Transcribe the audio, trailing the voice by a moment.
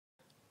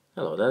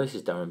Hello there, this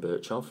is Darren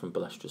Birchall from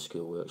Balestra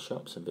School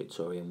Workshops and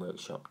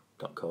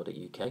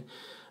victorianworkshop.co.uk,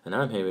 and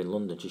I'm here in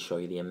London to show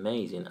you the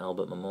amazing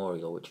Albert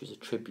Memorial, which is a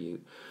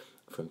tribute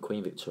from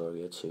Queen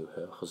Victoria to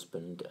her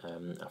husband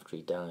after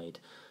he died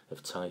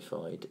of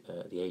typhoid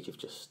at the age of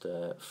just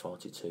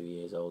 42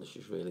 years old.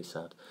 She's really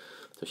sad.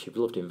 So she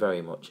loved him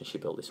very much and she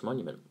built this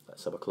monument.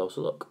 Let's have a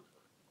closer look.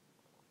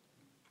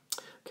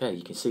 Okay,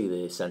 you can see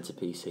the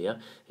centrepiece here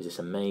is this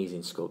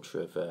amazing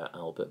sculpture of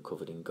Albert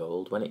covered in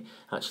gold. When it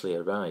actually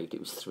arrived,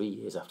 it was 3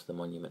 years after the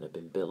monument had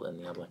been built, and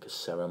they had like a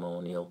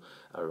ceremonial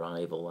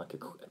arrival, like a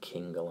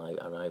king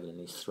arriving in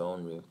his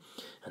throne room.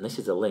 And this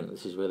is a link,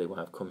 this is really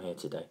why I've come here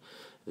today.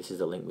 This is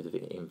the link with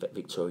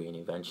Victorian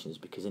inventions,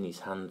 because in his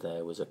hand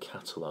there was a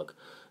catalogue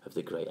of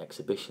the Great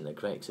Exhibition. The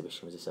Great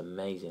Exhibition was this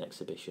amazing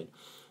exhibition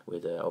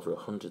with over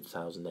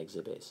 100,000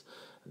 exhibits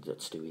to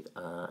do with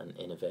art and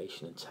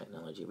innovation and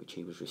technology, which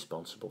he was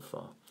responsible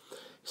for.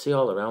 You see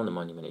all around the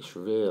monument, it's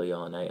really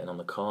ornate, and on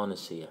the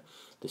corners here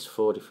there's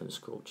 4 different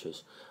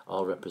sculptures,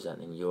 all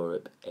representing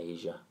Europe,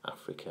 Asia,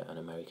 Africa and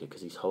America,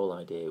 because his whole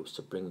idea was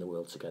to bring the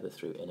world together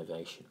through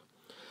innovation.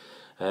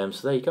 So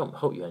there you go. I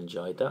hope you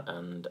enjoyed that,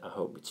 and I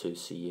hope to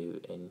see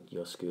you in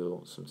your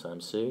school sometime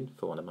soon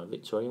for one of my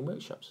Victorian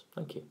workshops.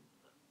 Thank you.